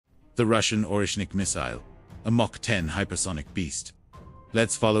the Russian Oreshnik missile, a Mach 10 hypersonic beast.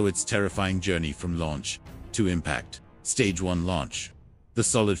 Let's follow its terrifying journey from launch to impact. Stage 1 launch. The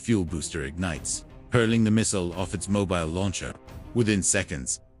solid fuel booster ignites, hurling the missile off its mobile launcher. Within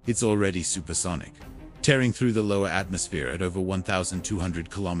seconds, it's already supersonic, tearing through the lower atmosphere at over 1,200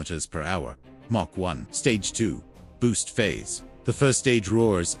 kilometers per hour. Mach 1. Stage 2. Boost phase. The first stage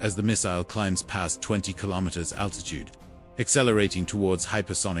roars as the missile climbs past 20 kilometers altitude, accelerating towards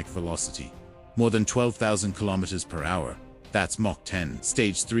hypersonic velocity, more than 12,000 kilometers per hour. That's Mach 10.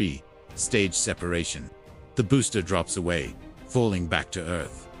 Stage 3. Stage separation. The booster drops away, falling back to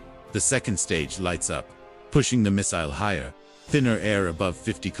Earth. The second stage lights up, pushing the missile higher, thinner air above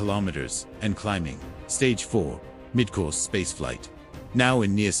 50 kilometers, and climbing. Stage 4. Mid-course spaceflight. Now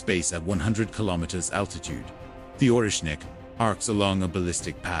in near space at 100 kilometers altitude, the Oreshnik arcs along a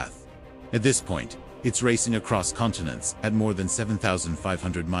ballistic path. At this point, it's racing across continents at more than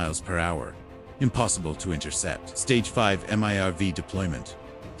 7,500 miles per hour. Impossible to intercept. Stage 5 MIRV deployment.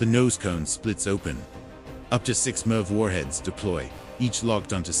 The nose cone splits open. Up to 6 MIRV warheads deploy, each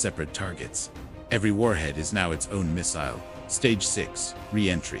locked onto separate targets. Every warhead is now its own missile. Stage 6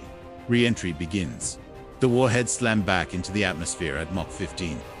 Reentry. Reentry begins. The warheads slam back into the atmosphere at Mach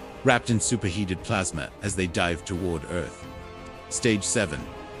 15, wrapped in superheated plasma as they dive toward Earth. Stage 7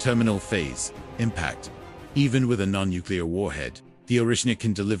 Terminal phase. Impact. Even with a non-nuclear warhead, the Oreshnik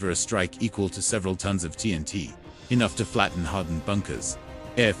can deliver a strike equal to several tons of TNT, enough to flatten hardened bunkers,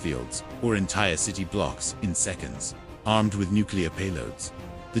 airfields, or entire city blocks in seconds. Armed with nuclear payloads,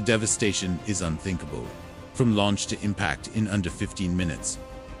 the devastation is unthinkable. From launch to impact in under 15 minutes,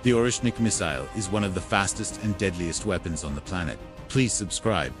 the Oreshnik missile is one of the fastest and deadliest weapons on the planet. Please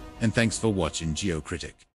subscribe, and thanks for watching Geocritik.